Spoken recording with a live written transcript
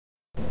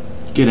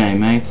G'day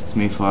mates, it's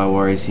me Fire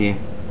Warriors here.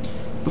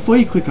 Before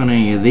you click on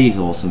any of these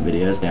awesome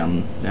videos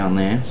down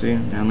there, see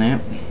down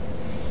there,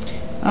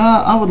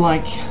 I would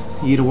like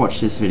you to watch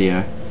this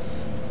video.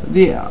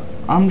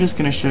 I'm just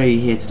going to show you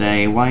here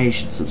today why you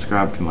should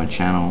subscribe to my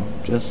channel.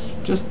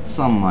 Just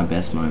some of my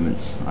best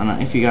moments. And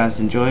if you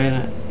guys enjoy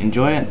it,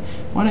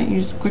 why don't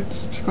you just click the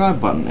subscribe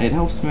button? It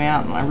helps me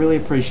out and I really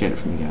appreciate it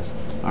from you guys.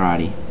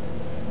 Alrighty,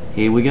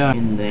 here we go.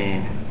 In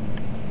there.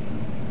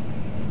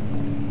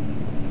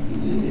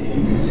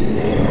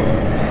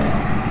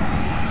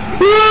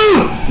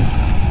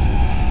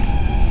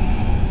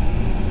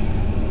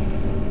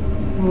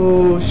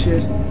 Oh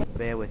shit.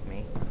 Bear with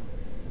me.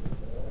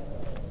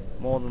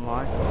 More than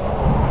like.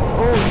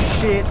 Oh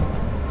shit.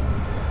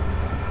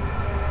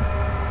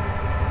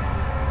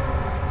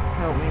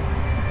 Help me.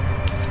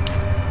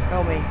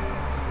 Help me.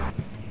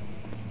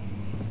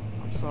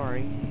 I'm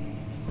sorry.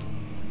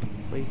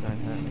 Please don't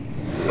hurt me.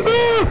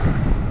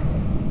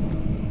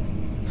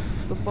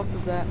 The fuck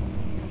was that?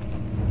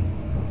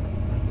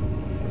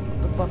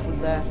 The fuck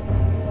was that?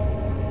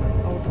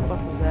 Oh, what the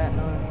fuck was that?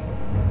 No.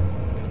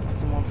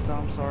 That's a monster,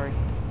 I'm sorry.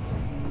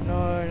 No.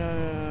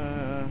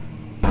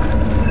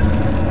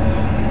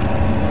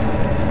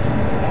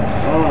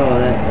 Oh,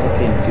 that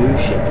fucking goo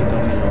shit that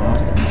got me in the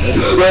last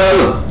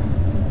episode.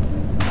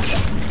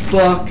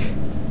 Fuck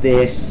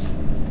this.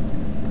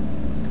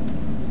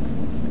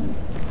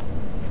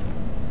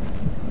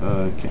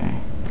 Okay.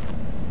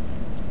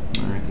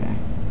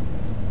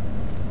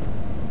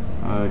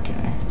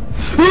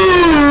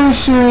 Oh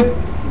shit!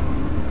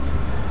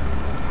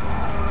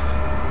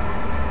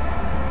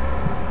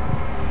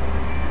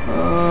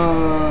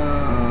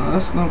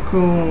 That's not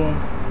cool.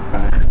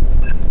 Right.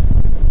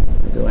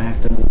 Do I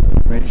have to walk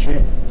on red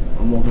shit?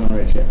 I'm walking on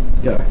red shit.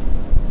 Go.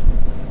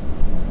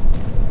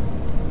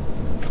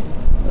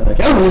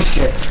 Okay. Oh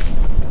shit!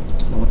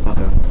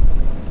 Motherfucker.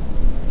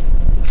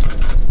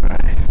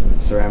 Alright.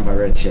 I'm surrounded by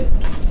red shit.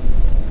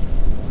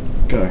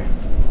 Go.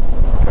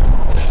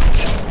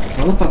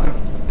 Motherfucker.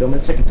 Do it the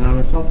second time.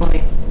 It's not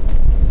funny.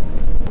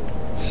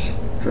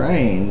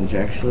 Strange,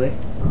 actually.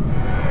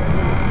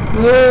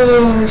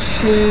 Oh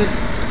shit.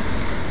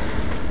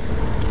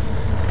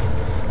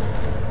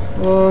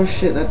 Oh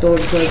shit, that door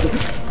just opened.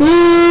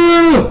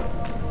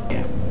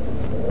 Yeah.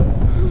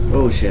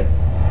 Oh shit.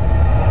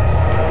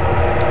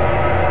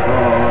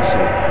 Oh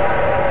shit.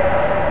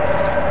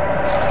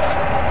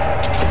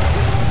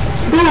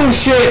 Oh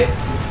shit!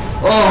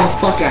 Oh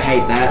fuck, I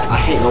hate that. I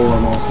hate the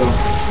water monster.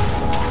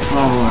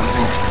 Oh.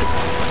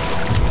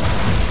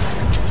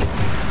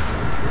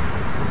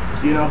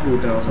 Do you know who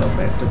does a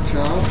better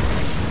job?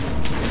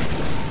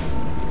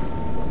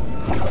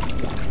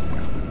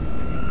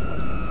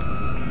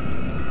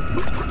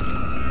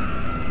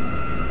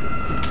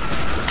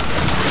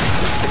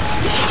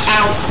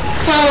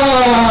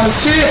 Oh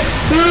shit!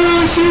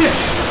 Oh shit!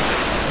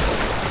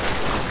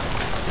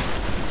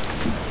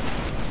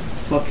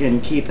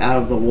 Fucking keep out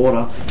of the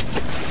water.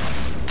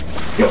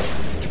 Yo.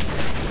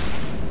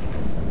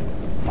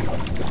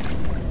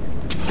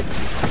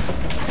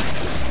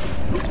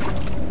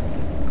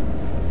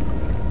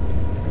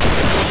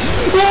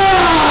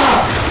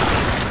 Ah!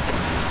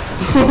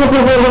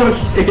 Oh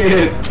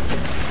shit!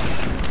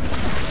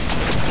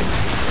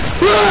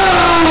 Ah!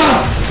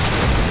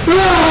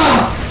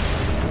 Ah!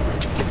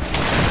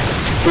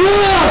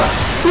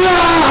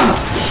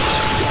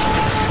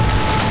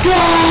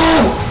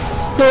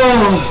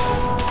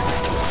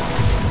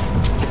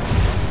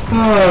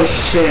 Oh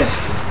shit.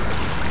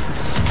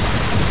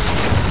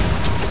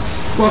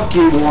 Fuck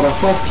you, water,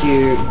 fuck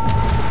you.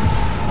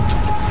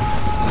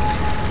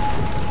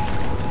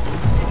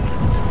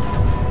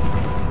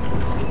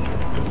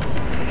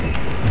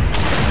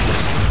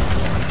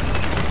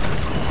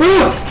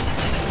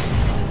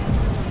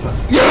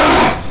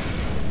 Yeah!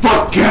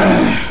 Fuck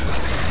yeah!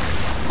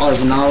 Oh,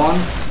 there's another one.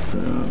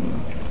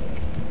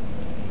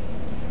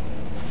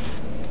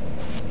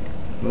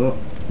 Oh,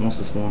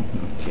 monster spawn.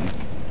 Okay.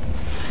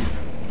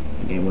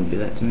 The game wouldn't do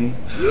that to me.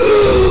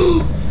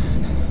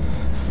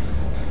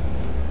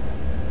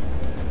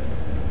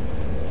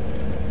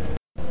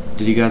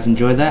 Did you guys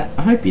enjoy that?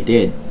 I hope you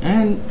did.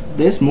 And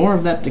there's more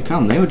of that to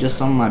come. They were just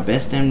some of my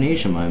best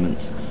Amnesia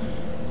moments.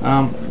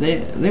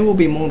 There will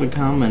be more to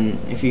come, and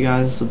if you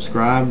guys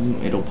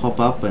subscribe, it'll pop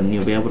up and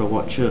you'll be able to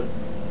watch it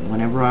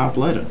whenever I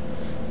upload it.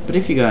 But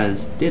if you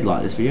guys did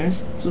like this video,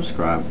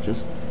 subscribe.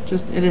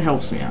 It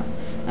helps me out,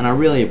 and I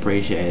really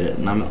appreciate it.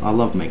 And I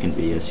love making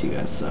videos for you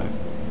guys. So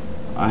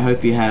I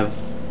hope you have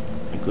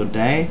a good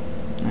day,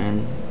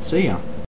 and see ya.